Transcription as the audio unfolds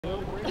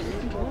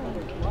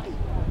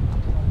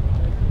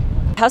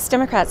House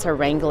Democrats are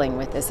wrangling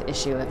with this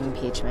issue of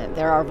impeachment.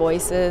 There are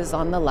voices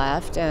on the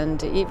left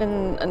and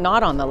even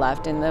not on the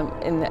left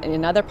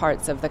in other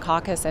parts of the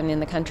caucus and in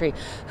the country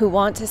who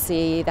want to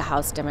see the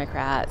House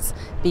Democrats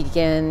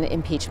begin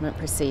impeachment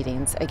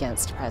proceedings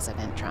against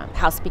President Trump.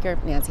 House Speaker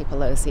Nancy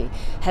Pelosi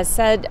has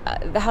said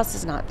the House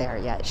is not there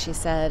yet. She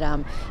said,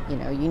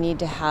 you need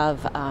to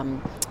have a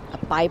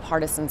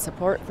bipartisan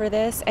support for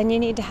this, and you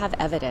need to have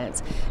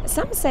evidence.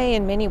 Some say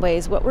in many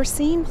ways what we're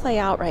seeing play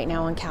out right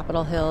now on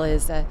Capitol Hill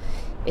is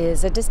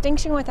a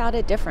distinction without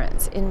a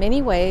difference. In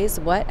many ways,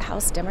 what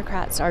House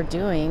Democrats are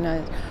doing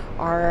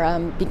are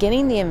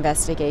beginning the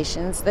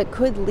investigations that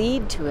could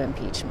lead to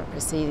impeachment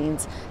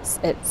proceedings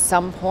at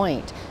some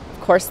point.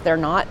 Of course, they're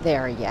not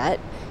there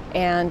yet,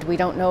 and we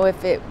don't know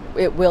if it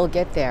will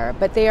get there,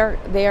 but they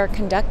are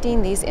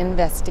conducting these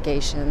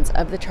investigations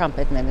of the Trump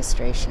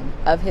administration,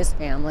 of his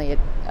family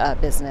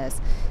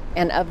business,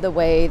 and of the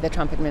way the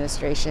Trump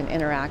administration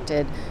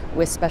interacted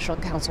with Special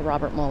Counsel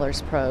Robert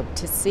Mueller's probe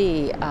to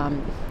see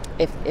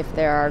if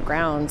there are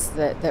grounds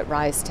that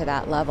rise to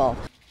that level.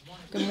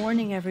 Good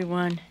morning,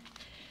 everyone.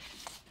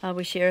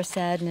 We share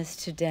sadness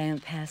today on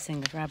the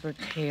passing of Robert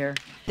Hare.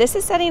 This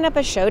is setting up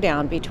a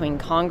showdown between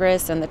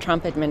Congress and the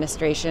Trump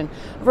administration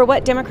over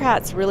what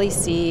Democrats really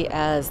see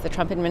as the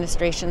Trump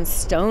administration's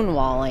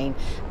stonewalling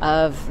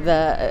of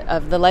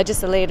the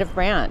legislative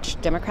branch.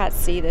 Democrats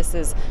see this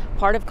as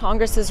part of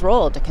Congress's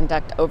role to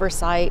conduct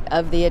oversight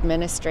of the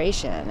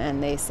administration,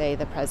 and they say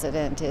the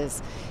president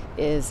is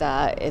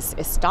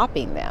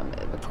stopping them.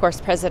 Of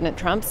course, President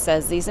Trump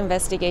says these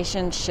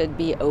investigations should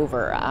be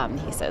over.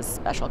 He says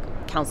Special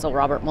Counsel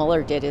Robert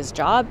Mueller did his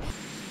job.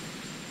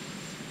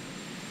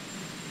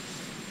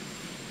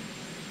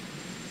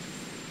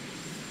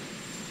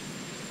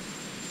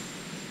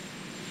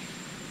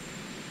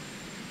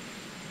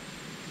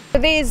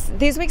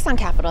 These weeks on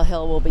Capitol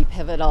Hill will be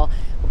pivotal.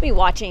 We'll be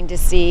watching to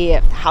see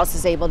if the House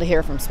is able to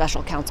hear from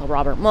Special Counsel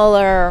Robert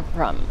Mueller,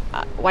 from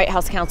White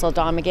House Counsel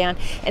Don McGahn,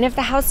 and if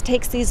the House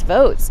takes these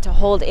votes to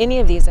hold any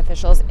of these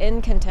officials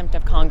in contempt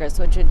of Congress,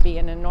 which would be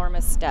an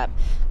enormous step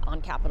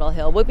on Capitol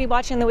Hill. We'll be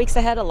watching the weeks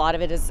ahead. A lot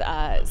of it is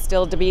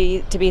still to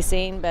be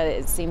seen, but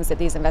it seems that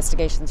these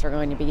investigations are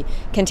going to be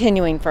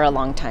continuing for a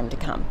long time to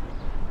come.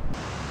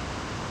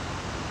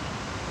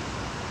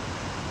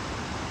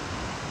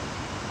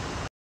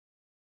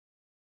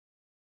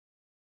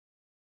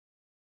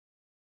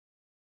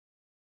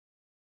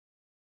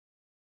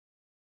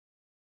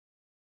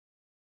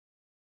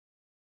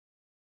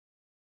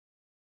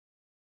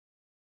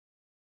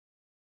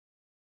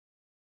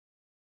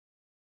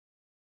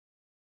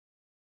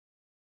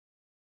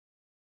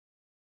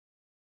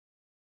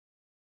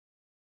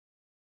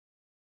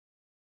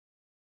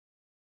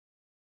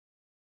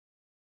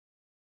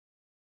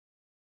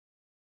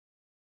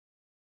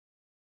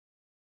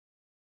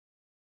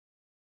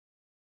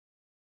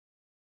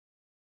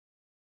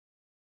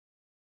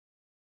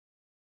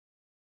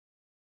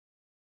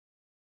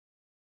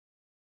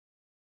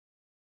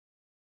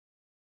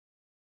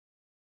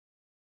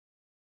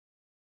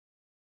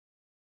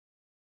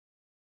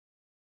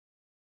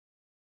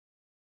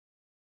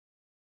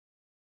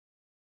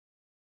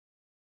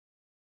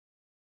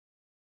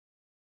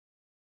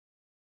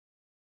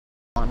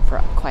 On for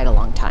quite a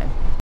long time.